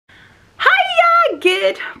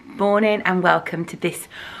Good morning and welcome to this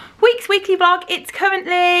week's weekly vlog. It's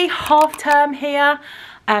currently half term here.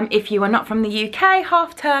 If you are not from the UK,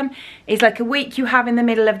 half term is like a week you have in the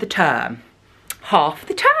middle of the term. Half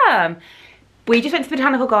the term. We just went to the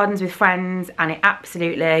botanical gardens with friends and it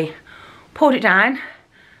absolutely poured it down.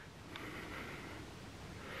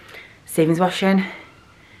 Stephen's washing.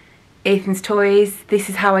 Ethan's toys. This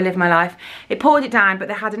is how I live my life. It poured it down, but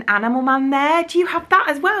they had an animal man there. Do you have that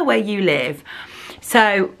as well where you live?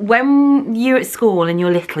 So when you're at school and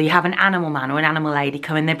you're little, you have an animal man or an animal lady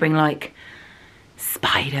come and they bring like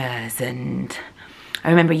spiders, and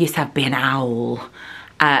I remember I used to be an owl.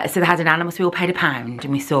 So they had an animal, so we all paid £1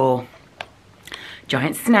 and we saw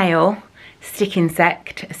giant snail, stick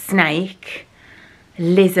insect, a snake, a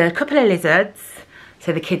lizard, a couple of lizards.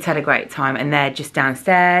 So the kids had a great time and they're just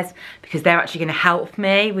downstairs because they're actually going to help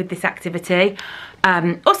me with this activity.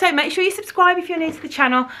 Also, make sure you subscribe if you're new to the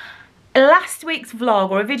channel. Last week's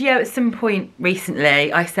vlog or a video at some point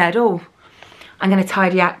recently, I said, oh, I'm going to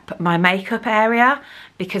tidy up my makeup area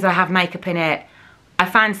because I have makeup in it. I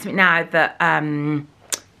found something now that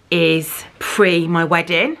is pre my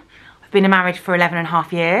wedding. I've been married for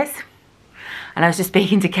 11.5 years. And I was just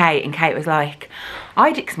speaking to Kate and Kate was like,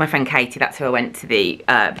 because my friend Katie, that's who I went to the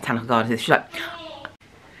botanical gardens with. She's like,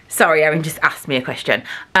 sorry, Erin just asked me a question.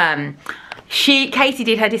 Katie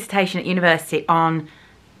did her dissertation at university on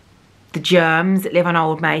the germs that live on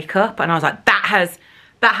old makeup. And I was like, that has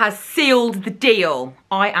sealed the deal.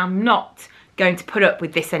 I am not going to put up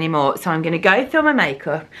with this anymore. So I'm going to go through my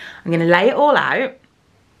makeup. I'm going to lay it all out.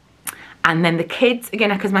 And then the kids, again,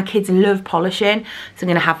 because my kids love polishing, so I'm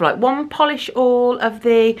going to have like one polish all of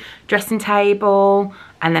the dressing table,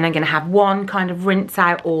 and then I'm going to have one kind of rinse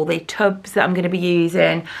out all the tubs that I'm going to be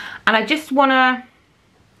using. And I just want to,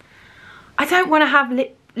 I don't want to have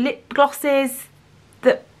lip glosses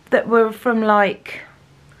that were from like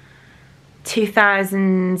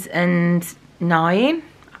 2009.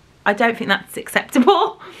 I don't think that's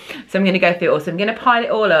acceptable. So I'm going to go through it all. So I'm going to pile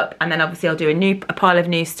it all up, and then obviously I'll do a pile of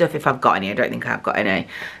new stuff if I've got any. I don't think I've got any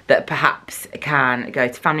that perhaps can go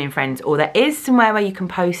to family and friends, or there is somewhere where you can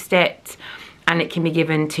post it and it can be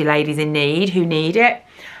given to ladies in need who need it.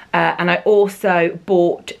 And I also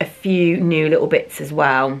bought a few new little bits as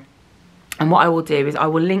well. And what I will do is I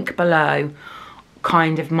will link below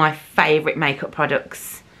kind of my favourite makeup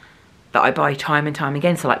products that I buy time and time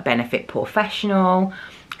again. So like Benefit Porefessional,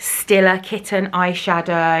 Stiller Kitten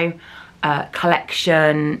eyeshadow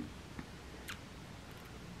collection,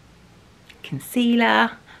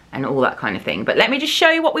 concealer, and all that kind of thing. But let me just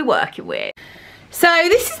show you what we're working with. So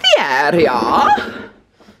this is the area.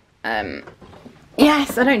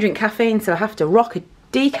 Yes, I don't drink caffeine, so I have to rock a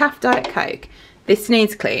decaf Diet Coke. This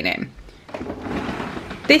needs cleaning.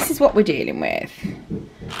 This is what we're dealing with.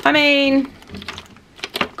 I mean,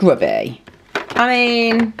 grubby. I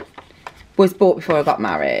mean, was bought before I got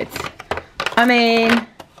married. I mean,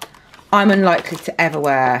 I'm unlikely to ever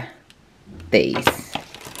wear these.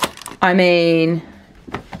 I mean,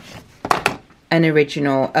 an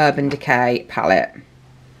original Urban Decay palette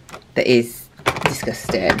that is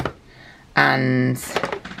disgusting, and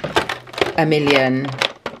a million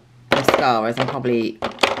mascaras and they probably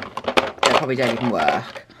don't even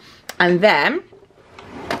work. And then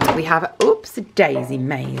we have, oops, a Daisy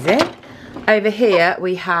Maisie. Over here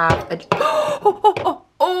we have a,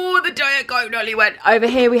 oh, the Diet Coke nearly went. Over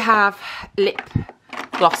here we have lip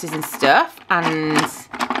glosses and stuff, and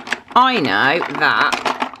I know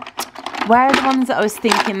that, where are the ones that I was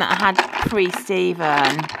thinking that I had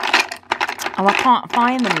pre-Stephen? Oh, I can't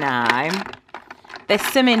find them now. There's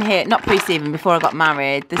some in here, not pre-Stephen, before I got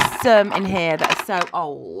married. There's some in here that are so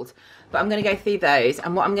old, but I'm going to go through those,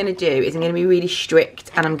 and what I'm going to do is I'm going to be really strict,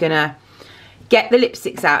 and I'm going to get the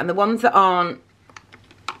lipsticks out, and the ones that aren't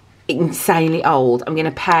insanely old, I'm going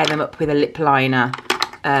to pair them up with a lip liner.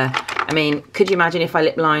 I mean, could you imagine if I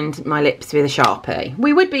lip lined my lips with a Sharpie?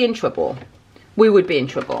 We would be in trouble. We would be in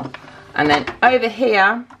trouble. And then over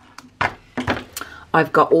here,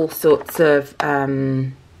 I've got all sorts of I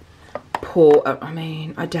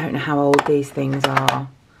mean, I don't know how old these things are.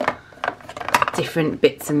 Different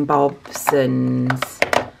bits and bobs, and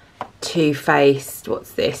Too Faced,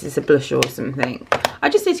 what's this? It's a blush or something. I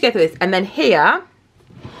just need to go through this. And then here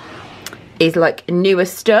is like newer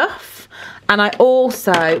stuff. And I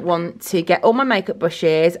also want to get all my makeup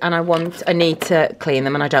brushes, and I need to clean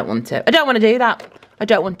them, and I don't want to. I don't want to do that. I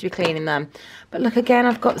don't want to be cleaning them. But look, again,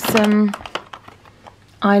 I've got some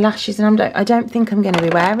eyelashes, and I don't think I'm going to be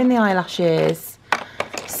wearing the eyelashes.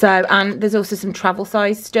 So, and there's also some travel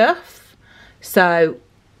size stuff. So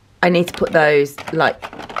I need to put those, like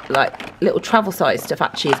little travel size stuff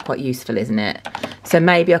actually is quite useful, isn't it? So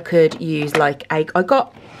maybe I could use like I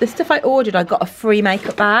got the stuff I ordered, I got a free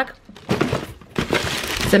makeup bag.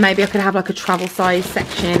 So maybe I could have like a travel size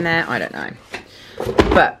section in there, I don't know.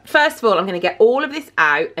 But first of all, I'm gonna get all of this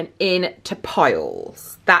out and into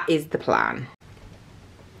piles. That is the plan.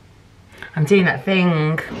 I'm doing that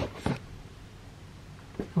thing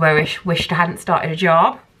where I wished I hadn't started a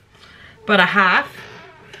job, but I have,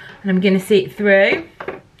 and I'm gonna see it through.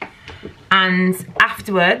 And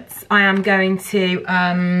afterwards, I am going to,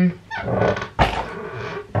 I'm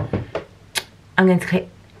going to clean,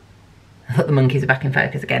 I thought the monkeys are back in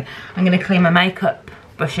focus again. I'm going to clean my makeup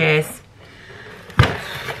brushes.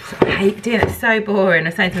 I hate doing it, it's so boring.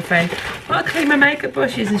 I say to my friend, oh, I'll clean my makeup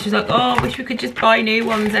brushes. And she's like, oh, I wish we could just buy new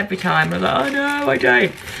ones every time. And I'm like, oh no, I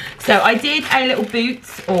don't. So I did a little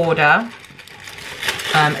Boots order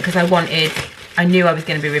because I knew I was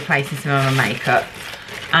going to be replacing some of my makeup.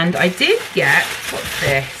 And I did get, what's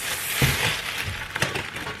this?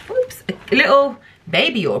 Oops, a little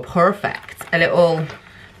baby you're perfect, a little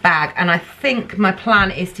bag. And I think my plan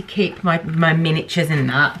is to keep my miniatures in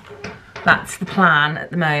that. That's the plan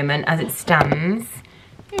at the moment as it stands.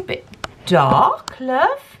 A bit dark,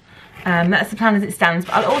 love. That's the plan as it stands.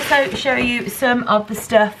 But I'll also show you some of the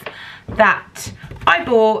stuff that I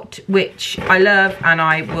bought, which I love and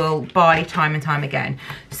I will buy time and time again.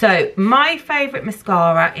 So my favourite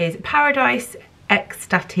mascara is Paradise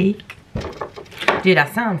Ecstatique. Do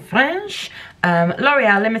that sound French?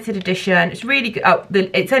 L'Oreal limited edition. It's really good. Oh,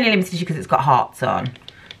 it's only limited edition because it's got hearts on.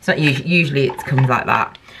 It's not usually it comes like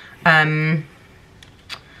that. Oh,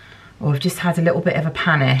 I've just had a little bit of a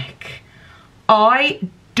panic. I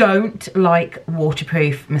don't like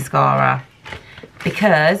waterproof mascara.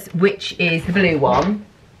 Because, which is the blue one,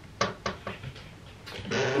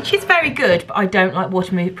 which is very good, but I don't like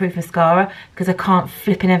waterproof mascara because I can't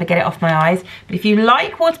flipping ever get it off my eyes. But if you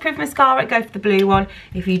like waterproof mascara, go for the blue one.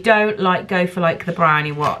 If you don't like, go for like the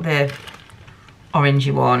brownie one, the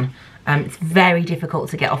orangey one. It's very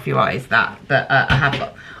difficult to get off your eyes, that, but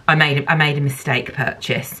I made a mistake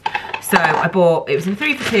purchase. So I bought, it was in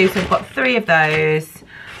 3 for 2, so I've got 3 of those.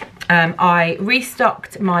 I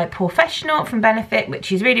restocked my Porefessional from Benefit, which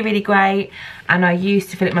is really, really great. And I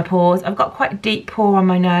used to fill up my pores. I've got quite a deep pore on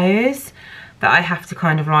my nose that I have to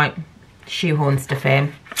kind of like shoehorn stuff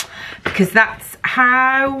in. Because that's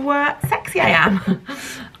how sexy I am.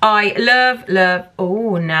 I love,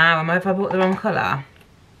 oh now, have I bought the wrong colour?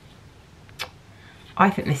 I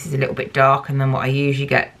think this is a little bit darker than what I usually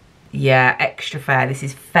get. Yeah, extra fair. This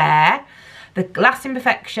is fair. The Lasting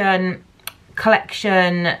Perfection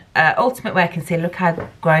Collection Ultimate Wear Concealer. Look how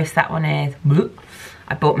gross that one is.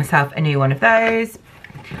 I bought myself a new one of those.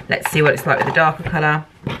 Let's see what it's like with the darker colour.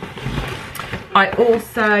 I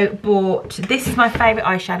also bought, this is my favourite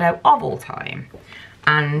eyeshadow of all time.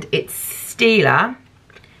 And it's Stila.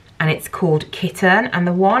 And it's called Kitten. And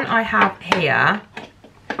the one I have here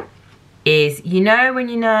is, you know when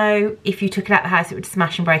you know if you took it out of the house it would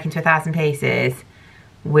smash and break into 1,000 pieces?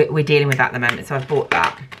 We're dealing with that at the moment, so I've bought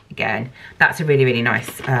that again. That's a really, really nice,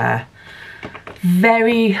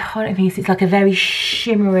 very, I don't think it's like a very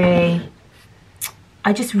shimmery,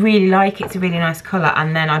 I just really like it. It's a really nice colour.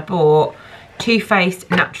 And then I bought Too Faced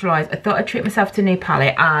Natural Eyes. I thought I'd treat myself to a new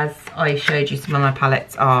palette, as I showed you some of my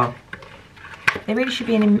palettes are. They really should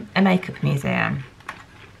be in a makeup museum.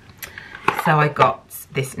 So I got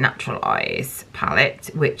this Natural Eyes palette,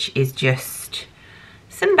 which is just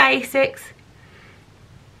some basics.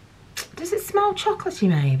 Does it smell chocolatey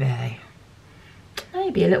maybe?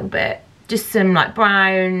 Maybe a little bit. Just some like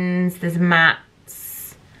browns, there's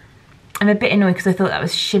mattes. I'm a bit annoyed because I thought that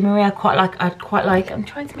was shimmery. I'd quite like, I'm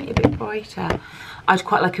trying to make it a bit brighter. I'd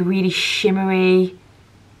quite like a really shimmery,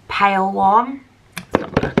 pale one. It's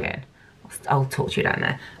not working. I'll talk to you down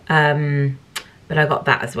there. But I got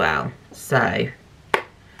that as well. So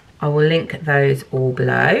I will link those all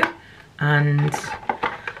below. And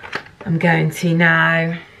I'm going to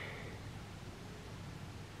now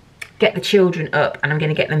get the children up and I'm going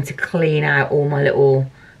to get them to clean out all my little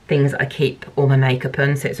things that I keep all my makeup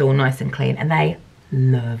on, so it's all nice and clean. And they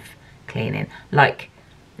love cleaning. Like,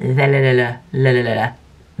 they love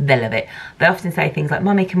it. They often say things like,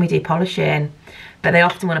 Mummy, can we do polishing? But they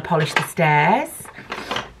often want to polish the stairs.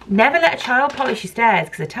 Never let a child polish your stairs,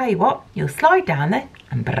 because I tell you what, you'll slide down there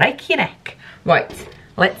and break your neck. Right,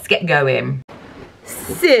 let's get going.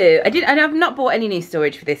 So, I've not bought any new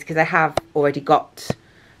storage for this because I have already got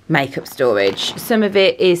makeup storage. Some of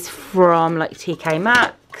it is from like TK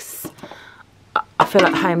Maxx. I feel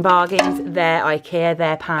like Home Bargains. They're IKEA,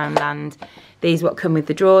 they're Poundland. These what come with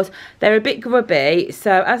the drawers. They're a bit grubby,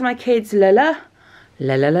 so as my kids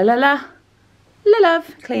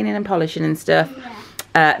love cleaning and polishing and stuff.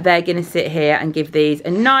 They're going to sit here and give these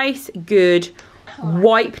a nice, good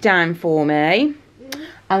wipe down for me.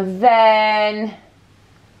 And then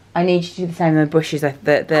I need you to do the same with the brushes,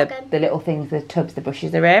 the little things, the tubs the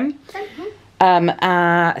brushes are in.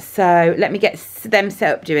 So let me get them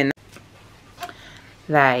set up doing that.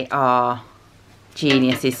 They are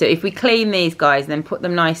geniuses. So if we clean these guys, then put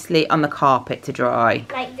them nicely on the carpet to dry.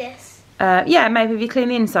 Like this? Yeah, maybe if you clean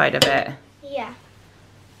the inside of it. Yeah.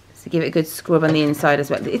 So give it a good scrub on the inside as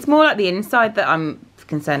well. It's more like the inside that I'm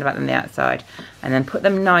concerned about than the outside. And then put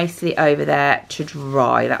them nicely over there to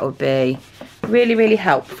dry. That would be really, really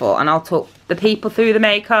helpful. And I'll talk the people through the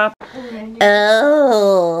makeup.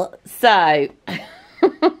 Oh, so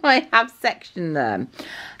I have sectioned them.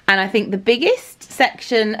 And I think the biggest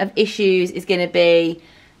section of issues is going to be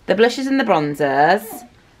the blushes and the bronzers,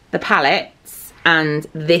 the palettes, and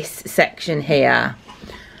this section here.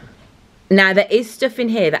 Now, there is stuff in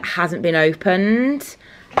here that hasn't been opened,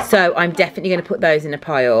 so I'm definitely going to put those in a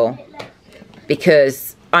pile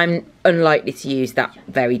because I'm unlikely to use that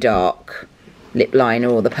very dark lip liner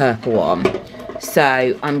or the purple one.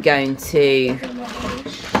 So I'm going to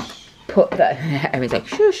put that. Everyone's like,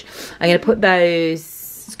 shush. I'm going to put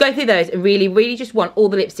those, go through those and really just want all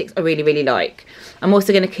the lipsticks I really like. I'm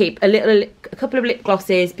also going to keep a couple of lip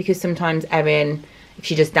glosses because sometimes Erin, if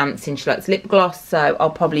she does dancing, she likes lip gloss, so I'll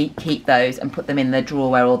probably keep those and put them in the drawer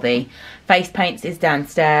where all the face paints is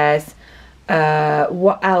downstairs.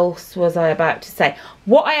 What else was I about to say?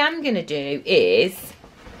 What I am going to do is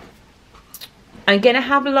I'm going to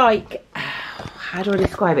have like, how do I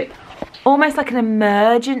describe it? Almost like an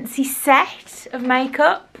emergency set of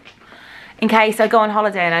makeup in case I go on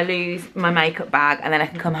holiday and I lose my makeup bag, and then I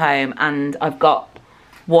can come home and I've got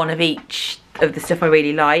one of each of the stuff I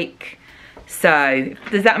really like. So,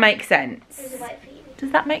 does that make sense?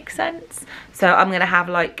 Does that make sense? So I'm going to have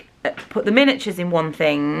like, put the miniatures in one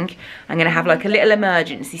thing. I'm going to have like a little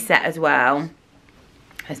emergency set as well.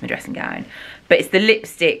 There's my dressing gown. But it's the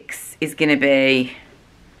lipsticks is going to be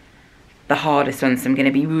the hardest one. So I'm going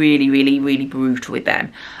to be really brutal with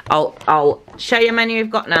them. I'll show you how many we've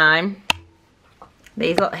got now.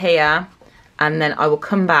 These lot here. And then I will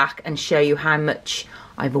come back and show you how much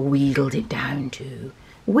I've wheedled it down to.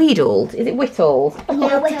 Wheedled? Is it whittled?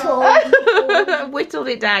 Yeah, whittled. Whittled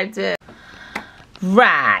it down to.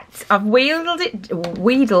 Right, I've wheedled it, not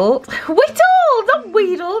wheedled, I've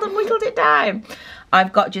whittled it down.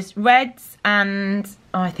 I've got just reds and,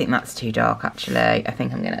 oh, I think that's too dark actually. I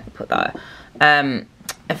think I'm gonna put that.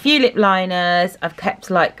 A few lip liners. I've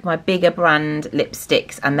kept like my bigger brand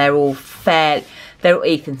lipsticks and they're all fair. They're all,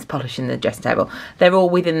 Ethan's polishing the dressing table. They're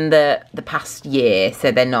all within the past year,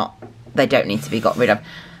 so they're not, they don't need to be got rid of.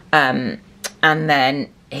 And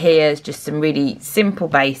then here's just some really simple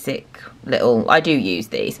basic little, I do use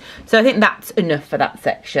these, so I think that's enough for that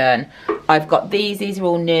section. I've got these are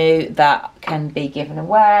all new that can be given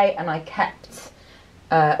away, and I kept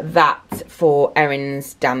that for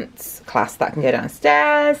Erin's dance class that can go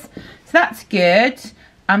downstairs, so that's good.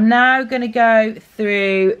 I'm now going to go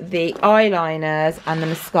through the eyeliners and the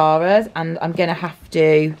mascaras, and I'm going to have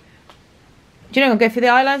to, do you know, I'll go through the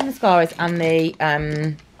eyeliners, mascaras and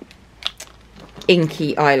the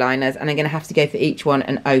inky eyeliners, and I'm going to have to go through each one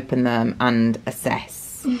and open them and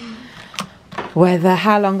assess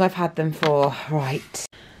how long I've had them for. Right,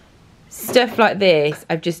 stuff like this,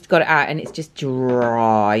 I've just got it out and it's just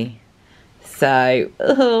dry, so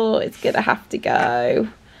it's going to have to go.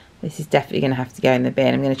 This is definitely going to have to go in the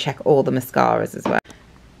bin. I'm going to check all the mascaras as well.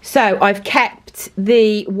 So I've kept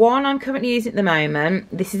the one I'm currently using at the moment.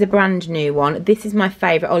 This is a brand new one. This is my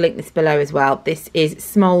favourite. I'll link this below as well. This is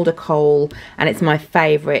Smolder Coal, and it's my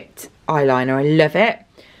favourite eyeliner. I love it.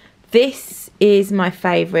 This is my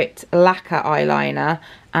favourite lacquer eyeliner,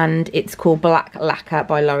 and it's called Black Lacquer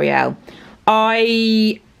by L'Oreal.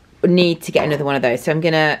 I need to get another one of those, so I'm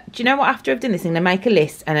gonna, do you know what, after I've done this I'm gonna make a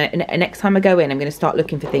list, and next time I go in I'm gonna start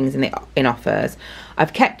looking for things in offers.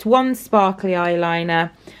 I've kept one sparkly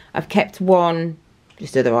eyeliner, I've kept one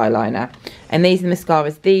just other eyeliner, and these are the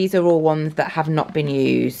mascaras. These are all ones that have not been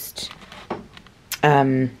used.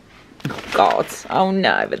 Oh god, oh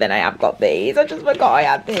no, but then I have got these. I just forgot I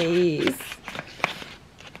had these.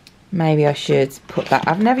 Maybe I should put that,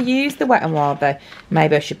 I've never used the Wet n Wild though.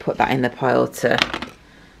 Maybe I should put that in the pile to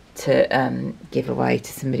give away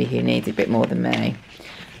to somebody who needs it a bit more than me.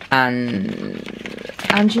 And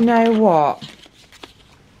you know what,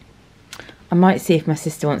 I might see if my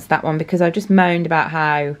sister wants that one, because I've just moaned about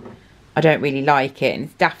how I don't really like it, and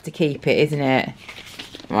it's daft to keep it, isn't it?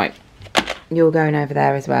 Right, you're going over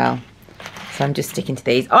there as well, so I'm just sticking to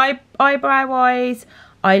these. Eyebrow wise,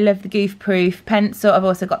 I love the Goof Proof pencil. I've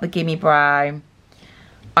also got the Gimme Brow.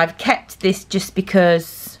 I've kept this just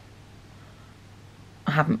because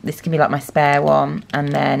I haven't, this can be like my spare one.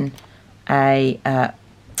 And then a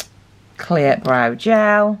clear brow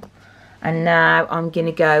gel. And now I'm going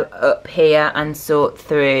to go up here and sort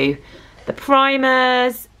through the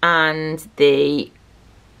primers and the,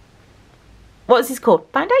 what's this called?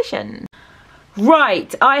 Foundation.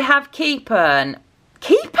 Right, I have Keep'n.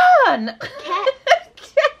 Keep'n!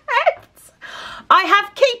 I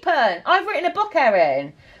have Keep'n. I've written a book,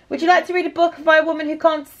 Erin. Would you like to read a book by a woman who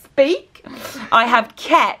can't speak? I have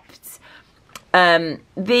kept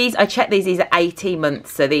these. I checked these. These are 18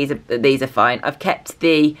 months, so these are fine. I've kept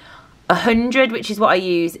the 100, which is what I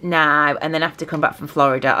use now, and then after I come back from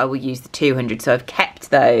Florida, I will use the 200. So I've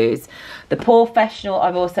kept those. The Porefessional,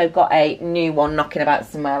 I've also got a new one knocking about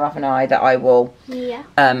somewhere, haven't I? That I will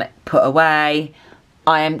put away.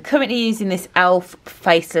 I am currently using this e.l.f.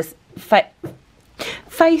 faceless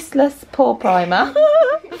pore primer.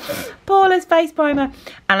 Poreless face primer,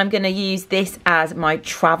 and I'm going to use this as my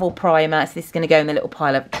travel primer. So this is going to go in the little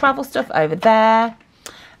pile of travel stuff over there,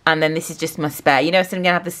 and then this is just my spare. You know, so I'm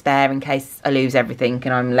going to have the spare in case I lose everything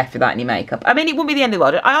and I'm left without any makeup. I mean, it wouldn't be the end of the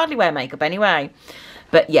world. I hardly wear makeup anyway,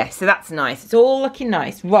 but yes, so that's nice. It's all looking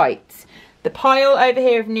nice. Right, the pile over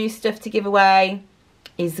here of new stuff to give away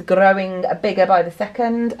is growing bigger by the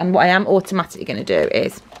second, and what I am automatically going to do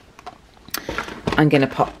is I'm going to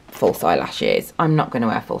pop false eyelashes. I'm not going to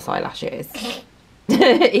wear false eyelashes.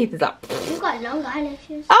 Ethan's like, you've got long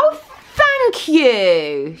eyelashes. Oh, thank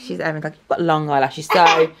you. She's like, you've got long eyelashes.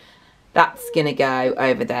 So that's going to go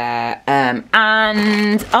over there.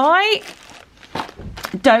 And I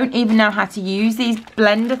don't even know how to use these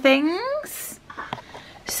blender things.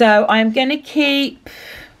 So I'm going to keep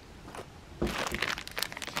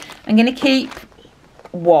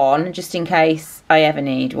one just in case I ever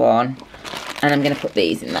need one. And I'm going to put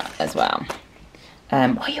these in that as well.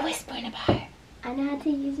 What are you whispering about? I know how to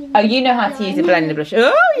use it. Oh, you know how to use a blender brush.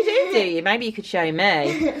 Oh, you do you? Maybe you could show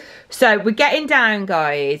me. So we're getting down,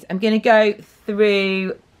 guys. I'm going to go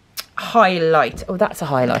through highlight. Oh, that's a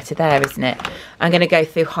highlighter there, isn't it? I'm going to go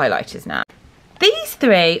through highlighters now. These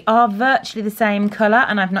three are virtually the same colour,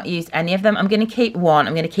 and I've not used any of them. I'm going to keep one.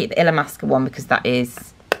 I'm going to keep the Illamasqua one because that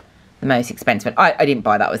is the most expensive one. I didn't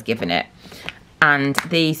buy that, I was given it. And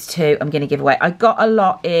these two I'm going to give away. I got a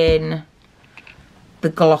lot in the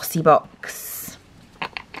glossy box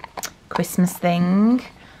Christmas thing.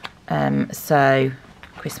 So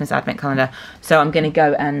Christmas advent calendar. So I'm going to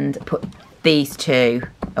go and put these two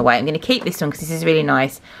away. I'm going to keep this one because this is really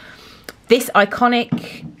nice. This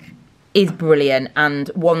Iconic is brilliant, and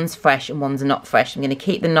one's fresh and one's not fresh. I'm going to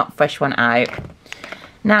keep the not fresh one out.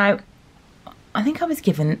 Now, I think I was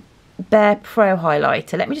given Bare Pro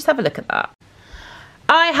highlighter. Let me just have a look at that.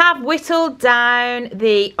 I have whittled down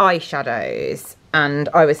the eyeshadows, and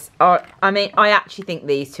I mean, I actually think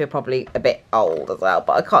these two are probably a bit old as well,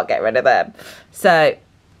 but I can't get rid of them. So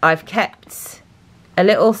I've kept a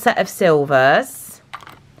little set of silvers,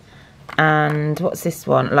 and what's this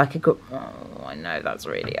one? Like a, oh, I know that's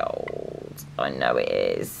really old. I know it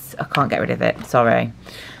is. I can't get rid of it, sorry.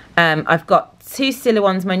 I've got two silly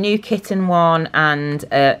ones, my new kitten one, and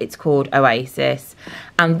it's called Oasis.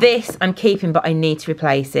 And this I'm keeping, but I need to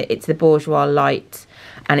replace it. It's the Bourjois Light,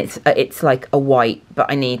 and it's like a white,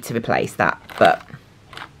 but I need to replace that. But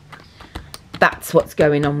that's what's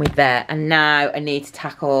going on with there. And now I need to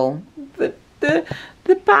tackle the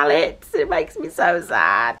palettes. It makes me so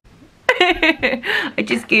sad. I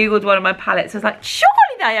just googled one of my palettes. I was like, surely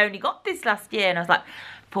they only got this last year, and I was like,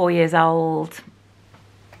 4 years old.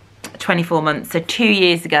 24 months, so 2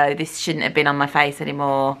 years ago this shouldn't have been on my face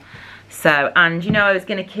anymore. So, and you know, I was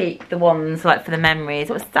going to keep the ones like for the memories.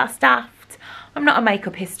 What's that daft? I'm not a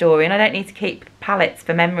makeup historian. I don't need to keep palettes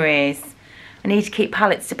for memories. I need to keep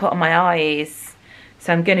palettes to put on my eyes.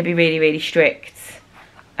 So I'm going to be really, really strict.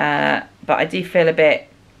 But I do feel a bit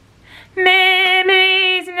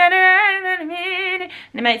memories, and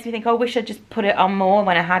it makes me think, oh, I wish I'd just put it on more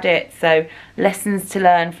when I had it. So lessons to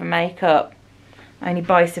learn from makeup. I only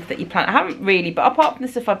buy stuff that you plan. I haven't really, but apart from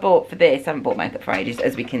the stuff I bought for this, I haven't bought makeup for ages,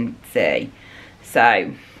 as we can see.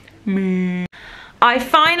 So, I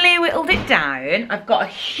finally whittled it down. I've got a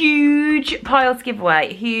huge pile to give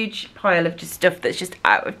away, a huge pile of just stuff that's just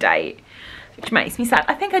out of date, which makes me sad.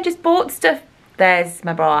 I think I just bought stuff. There's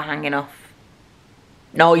my bra hanging off.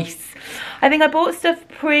 Nice. I think I bought stuff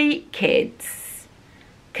pre-kids,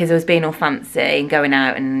 because I was being all fancy and going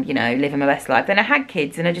out and, you know, living my best life. Then I had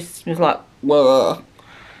kids and I just was like, whoa.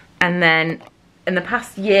 And then in the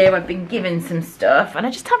past year I've been given some stuff and I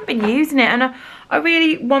just haven't been using it, and I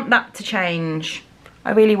really want that to change.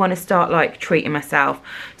 I really want to start like treating myself.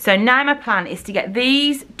 So now my plan is to get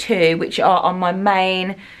these two, which are on my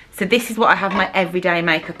main. So this is what I have my everyday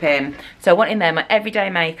makeup in. So I want in there my everyday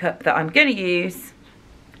makeup that I'm going to use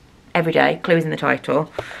every day. Clue is in the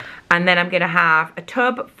title. And then I'm going to have a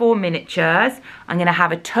tub for miniatures. I'm going to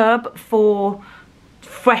have a tub for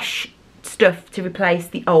fresh stuff to replace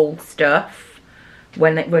the old stuff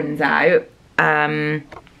when it runs out.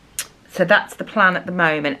 So that's the plan at the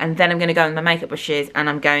moment. And then I'm going to go with my makeup brushes and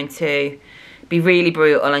I'm going to be really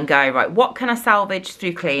brutal and go, right, what can I salvage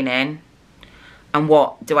through cleaning? And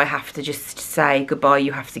what do I have to just say goodbye,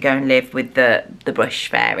 you have to go and live with the brush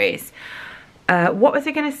fairies. What was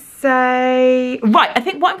I going to say? Right, I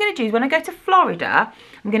think what I'm going to do is when I go to Florida,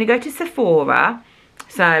 I'm going to go to Sephora.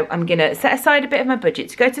 So I'm going to set aside a bit of my budget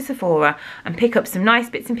to go to Sephora and pick up some nice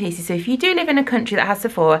bits and pieces. So if you do live in a country that has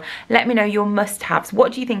Sephora, let me know your must-haves.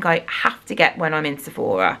 What do you think I have to get when I'm in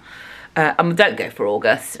Sephora? Don't go for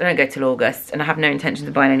August. I don't go till August. And I have no intention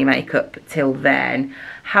of buying any makeup till then.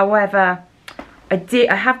 However, I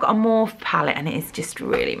have got a Morphe palette and it is just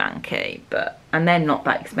really manky. And they're not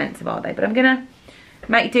that expensive, are they? But I'm going to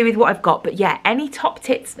make do with what I've got. But yeah, any top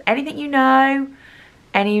tips, anything you know,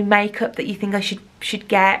 any makeup that you think I should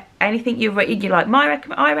get, anything you like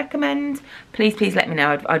I recommend, please let me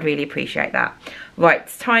know. I'd really appreciate that. Right,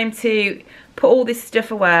 it's time to put all this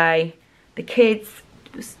stuff away. The kids,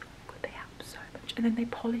 they helped so much, and then they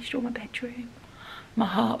polished all my bedroom. My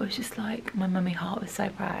heart was just like, my mummy heart was so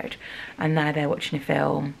proud. And now they're watching a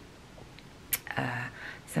film. So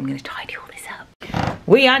I'm going to tidy all this up.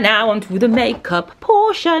 We are now onto the makeup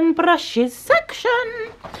portion, brushes section.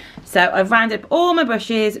 So I've rounded up all my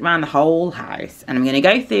brushes around the whole house. And I'm going to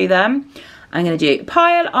go through them. I'm going to do a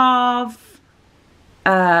pile of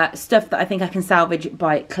stuff that I think I can salvage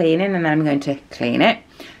by cleaning. And then I'm going to clean it.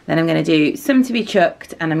 Then I'm going to do some to be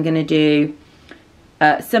chucked. And I'm going to do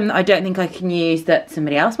some that I don't think I can use that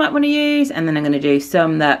somebody else might want to use. And then I'm going to do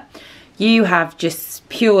some that you have just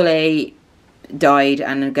purely dyed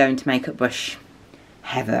and are going to makeup brush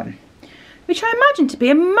heaven. Which I imagine to be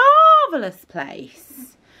a marvellous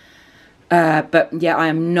place. But yeah, I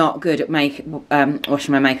am not good at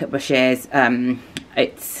washing my makeup brushes. Let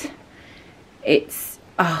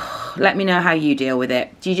me know how you deal with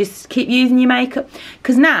it. Do you just keep using your makeup?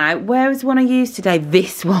 Because now, where was the one I used today?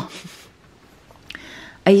 This one.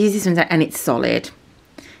 I use this one and it's solid.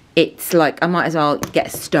 It's like I might as well get a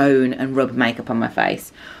stone and rub makeup on my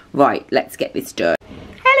face. Right, let's get this done.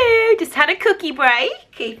 Hello, just had a cookie break.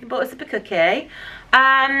 Ethan bought us up a cookie.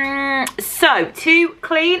 So to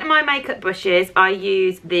clean my makeup brushes, I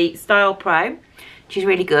use the Style Pro, which is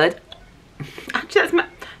really good. Actually,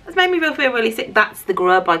 that's made me feel really sick. That's the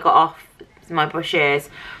grub I got off my brushes.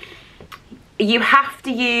 You have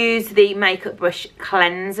to use the makeup brush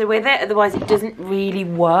cleanser with it, otherwise it doesn't really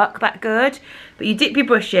work that good. But you dip your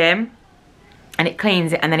brush in and it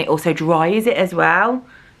cleans it, and then it also dries it as well.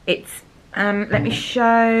 It's let me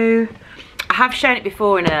show. I have shown it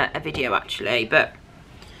before in a video actually, but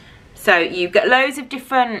so you get loads of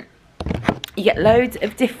different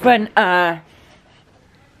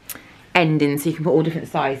endings, so you can put all different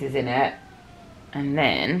sizes in it. And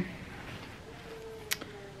then,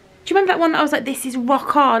 do you remember that one that I was like, this is rock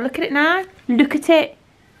hard? Look at it now. Look at it.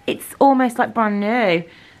 It's almost like brand new.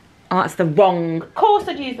 Oh, that's the wrong. Of course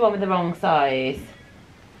I'd use the one with the wrong size.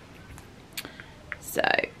 So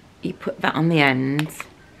you put that on the ends.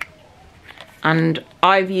 And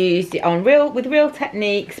I've used it on with Real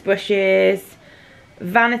Techniques brushes,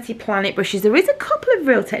 Vanity Planet brushes. There is a couple of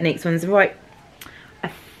Real Techniques ones, right?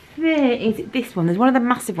 I think, is it this one? There's one of the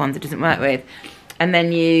massive ones it doesn't work with. And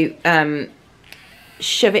then you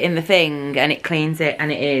shove it in the thing and it cleans it,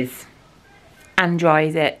 and it is, and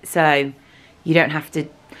dries it. So you don't have to,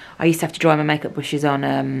 I used to have to dry my makeup brushes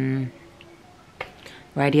on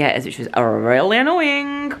radiators, which was really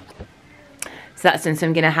annoying. So that's done. So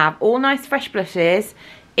I'm going to have all nice fresh blushes.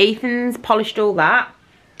 Ethan's polished all that.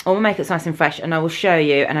 All my makeup's nice and fresh, and I will show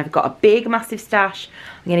you. And I've got a big massive stash.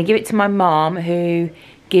 I'm going to give it to my mom, who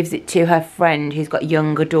gives it to her friend who's got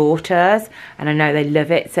younger daughters, and I know they love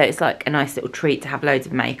it. So it's like a nice little treat to have loads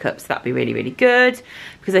of makeup. So that'd be really, really good,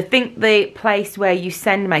 because I think the place where you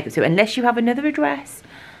send makeup to, unless you have another address,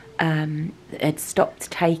 it stopped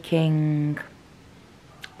taking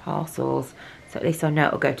parcels. So at least I know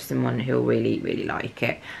it'll go to someone who'll really, really like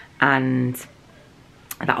it, and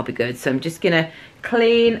that'll be good. So I'm just gonna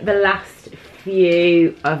clean the last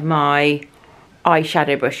few of my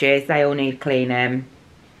eyeshadow brushes. They all need cleaning.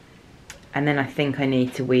 And then I think I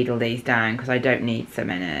need to wheedle these down, because I don't need so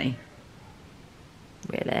many,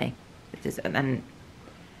 really. And then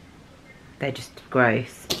they're just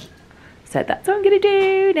gross. So that's what I'm going to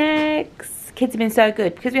do next. Kids have been so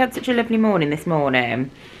good because we had such a lovely morning this morning.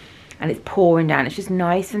 And it's pouring down. It's just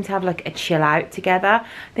nice for them to have like a chill out together.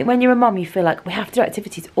 I think when you're a mum, you feel like we have to do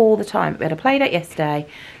activities all the time. We had a play date yesterday.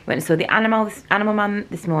 We went and saw the animal man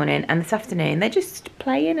this morning, and this afternoon they're just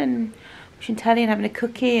playing and watching telly and having a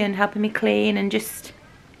cookie and helping me clean and just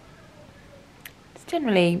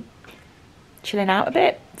generally chilling out a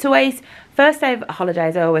bit. It's always, first day of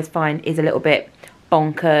holidays I always find is a little bit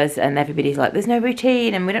bonkers, and everybody's like, there's no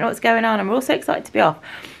routine and we don't know what's going on, and we're all so excited to be off.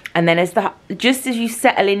 And then just as you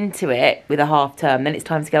settle into it with a half term, then it's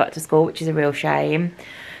time to go back to school, which is a real shame.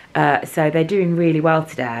 So they're doing really well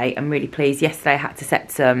today. I'm really pleased. Yesterday I had to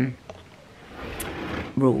set some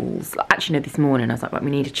rules. Actually, no, this morning I was like, right,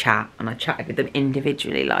 we need a chat. And I chatted with them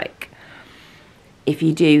individually, like, if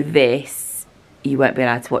you do this, you won't be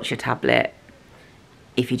allowed to watch your tablet.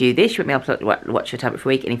 If you do this, you won't be able to watch your tablet for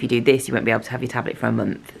a week. And if you do this, you won't be able to have your tablet for a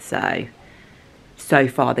month. So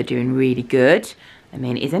far they're doing really good. I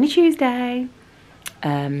mean, it's only Tuesday,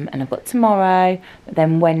 and I've got tomorrow, but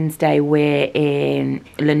then Wednesday we're in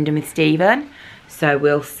London with Stephen, so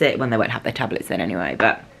we'll see. Well, they won't have their tablets then anyway,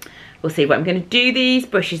 but we'll see. But I'm going to do these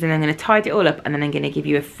brushes, and I'm going to tidy it all up, and then I'm going to give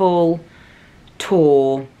you a full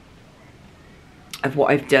tour of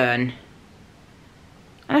what I've done.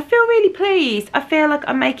 And I feel really pleased. I feel like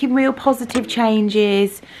I'm making real positive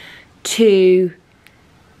changes to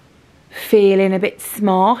feeling a bit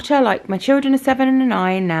smarter. Like, my children are 7 and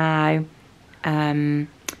 9 now, and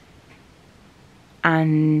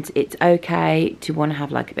it's okay to want to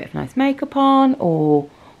have like a bit of nice makeup on or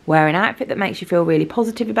wear an outfit that makes you feel really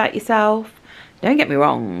positive about yourself. Don't get me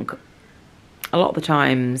wrong, a lot of the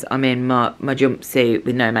times I'm in my jumpsuit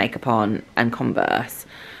with no makeup on and Converse,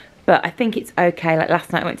 but I think it's okay. Like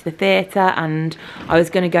last night I went to the theatre and I was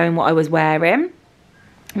going to go in what I was wearing,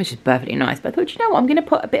 which is perfectly nice, but I thought, you know what, I'm going to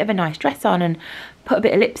put a bit of a nice dress on and put a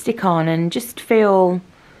bit of lipstick on and just feel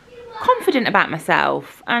confident about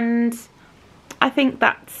myself. And I think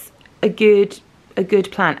that's a good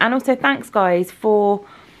plan. And also thanks guys for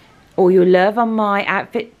all your love on my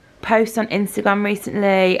outfit posts on Instagram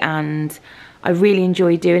recently, and I really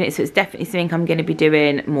enjoy doing it, so it's definitely something I'm going to be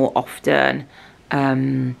doing more often.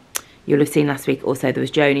 You'll have seen last week also there was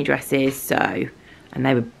Joni dresses, and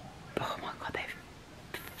they were, oh my god, they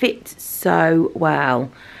fit so well.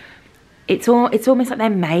 It's almost like they're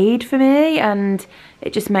made for me, and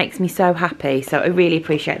it just makes me so happy. So I really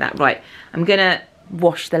appreciate that. Right, I'm gonna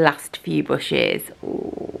wash the last few brushes.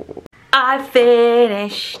 Ooh. I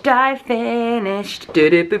finished.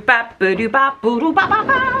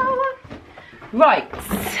 Right,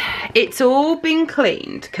 it's all been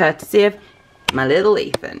cleaned, courtesy of my little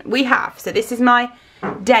Ethan. We have, so this is my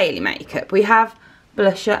daily makeup. We have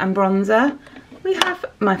blusher and bronzer. We have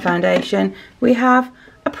my foundation. We have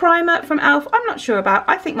a primer from e.l.f. I'm not sure about.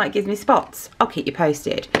 I think might give me spots. I'll keep you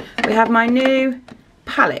posted. We have my new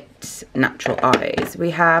palette, Natural Eyes.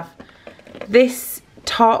 We have this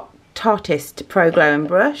Tartist Pro Glow and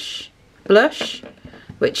Blush,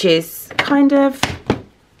 which is kind of,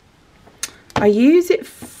 I use it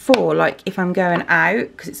for like if I'm going out,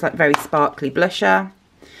 because it's like very sparkly blusher.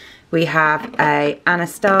 We have a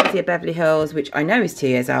Anastasia Beverly Hills, which I know is 2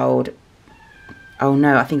 years old. Oh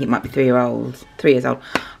no, I think it might be 3 years old.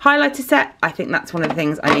 Highlighter set. I think that's one of the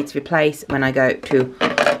things I need to replace when I go to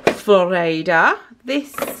Florida.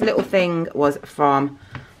 This little thing was from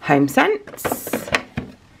Home Sense.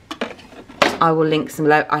 I will link some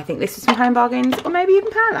below. I think this is from Home Bargains or maybe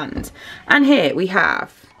even Pearland. And here we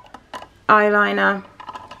have eyeliner,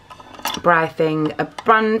 brow thing, a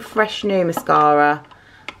brand fresh new mascara,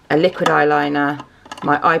 a liquid eyeliner,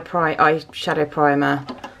 my eyeshadow primer,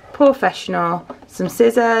 Porefessional, some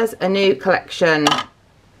scissors, a new collection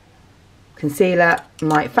concealer,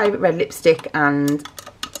 my favourite red lipstick and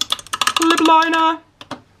lip liner,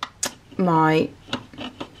 my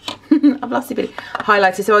I've lost a bit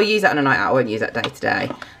highlighter, so I'll use that on a night out. I won't use that day to day.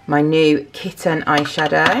 My new Kitten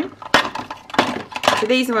eyeshadow. So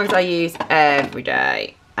these are the ones I use every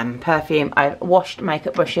day. And perfume. I've washed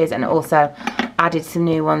makeup brushes and also added some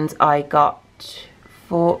new ones I got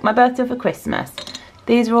for my birthday for Christmas.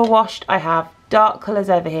 These are all washed. I have dark colours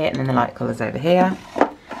over here and then the light colours over here.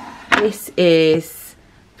 This is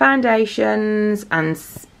foundations and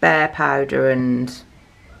spare powder and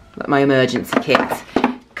like my emergency kit.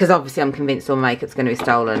 Because obviously I'm convinced all my makeup's going to be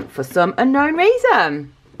stolen for some unknown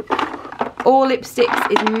reason. All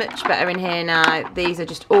lipsticks is much better in here now. These are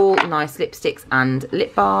just all nice lipsticks and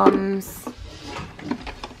lip balms.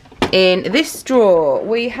 In this drawer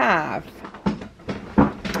we have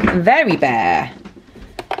Very Bare.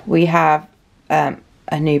 We have a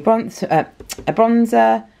new bronzer,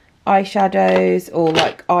 eyeshadows or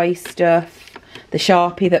like eye stuff. The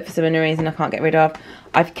Sharpie that for some reason I can't get rid of.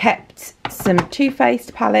 I've kept some Too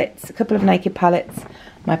Faced palettes, a couple of Naked palettes,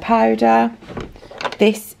 my powder.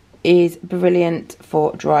 This is brilliant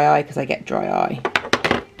for dry eye because I get dry eye.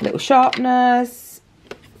 Little sharpeners,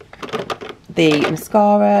 the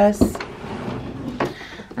mascaras.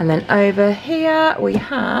 And then over here we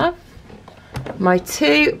have my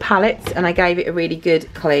 2 palettes, and I gave it a really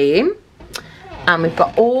good clean. And we've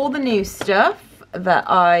got all the new stuff that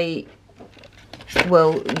I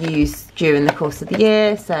will use during the course of the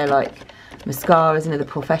year. So like mascaras, another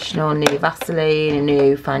Porefessional, new Vaseline, a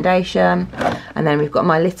new foundation. And then we've got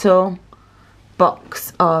my little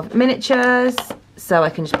box of miniatures. So I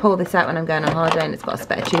can just pull this out when I'm going on holiday, and it's got a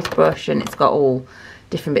spare toothbrush, and it's got all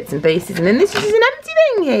different bits and pieces. And then this is an empty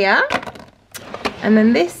thing here. And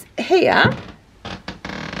then this here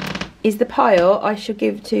is the pile I shall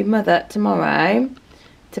give to Mother tomorrow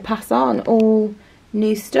to pass on all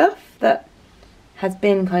new stuff that has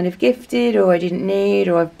been kind of gifted, or I didn't need,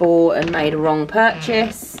 or I've bought and made a wrong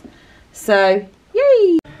purchase. So,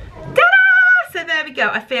 yay! Ta-da! So there we go.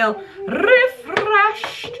 I feel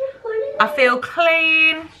refreshed. I feel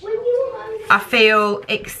clean. I feel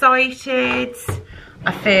excited.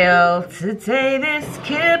 I feel today this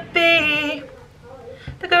could be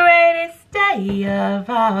the greatest day of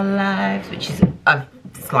our lives, which is a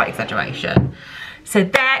slight exaggeration. So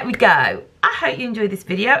there we go. I hope you enjoyed this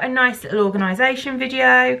video, a nice little organisation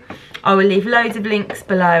video. I will leave loads of links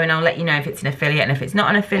below, and I'll let you know if it's an affiliate and if it's not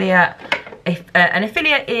an affiliate. If an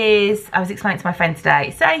affiliate is, I was explaining to my friend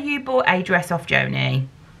today, say you bought a dress off Joni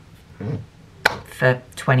for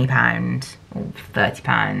 £20 or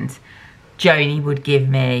 £30, Joni would give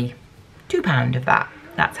me £2 of that.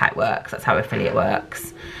 That's how it works. That's how affiliate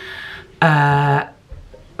works. But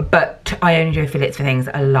I only do affiliates for things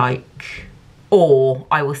that I like. Or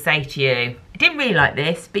I will say to you, I didn't really like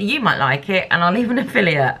this, but you might like it, and I'll leave an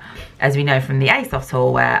affiliate. As we know from the ASOS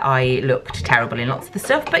haul, where I looked terrible in lots of the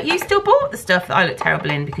stuff, but you still bought the stuff that I looked terrible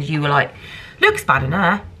in because you were like, looks bad on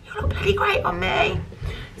her, you look bloody great on me.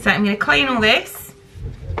 So I'm going to clean all this.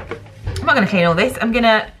 I'm not going to clean all this. I'm going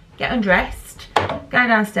to get undressed, go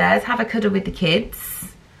downstairs, have a cuddle with the kids,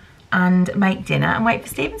 and make dinner and wait for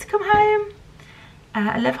Stephen to come home.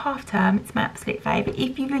 I love half term, it's my absolute favourite.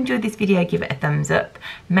 If you've enjoyed this video, give it a thumbs up.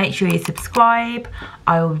 Make sure you subscribe.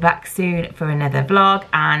 I will be back soon for another vlog,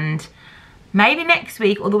 and maybe next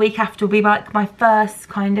week or the week after will be like my first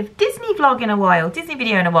kind of Disney vlog in a while, Disney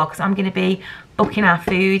video in a while, because I'm going to be booking our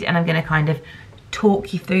food, and I'm going to kind of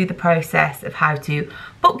talk you through the process of how to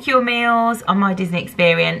book your meals on my Disney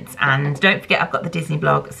experience. And don't forget, I've got the Disney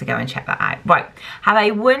blog, so go and check that out. Right, have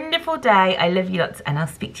a wonderful day. I love you lots, and I'll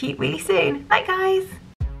speak to you really soon. Bye guys.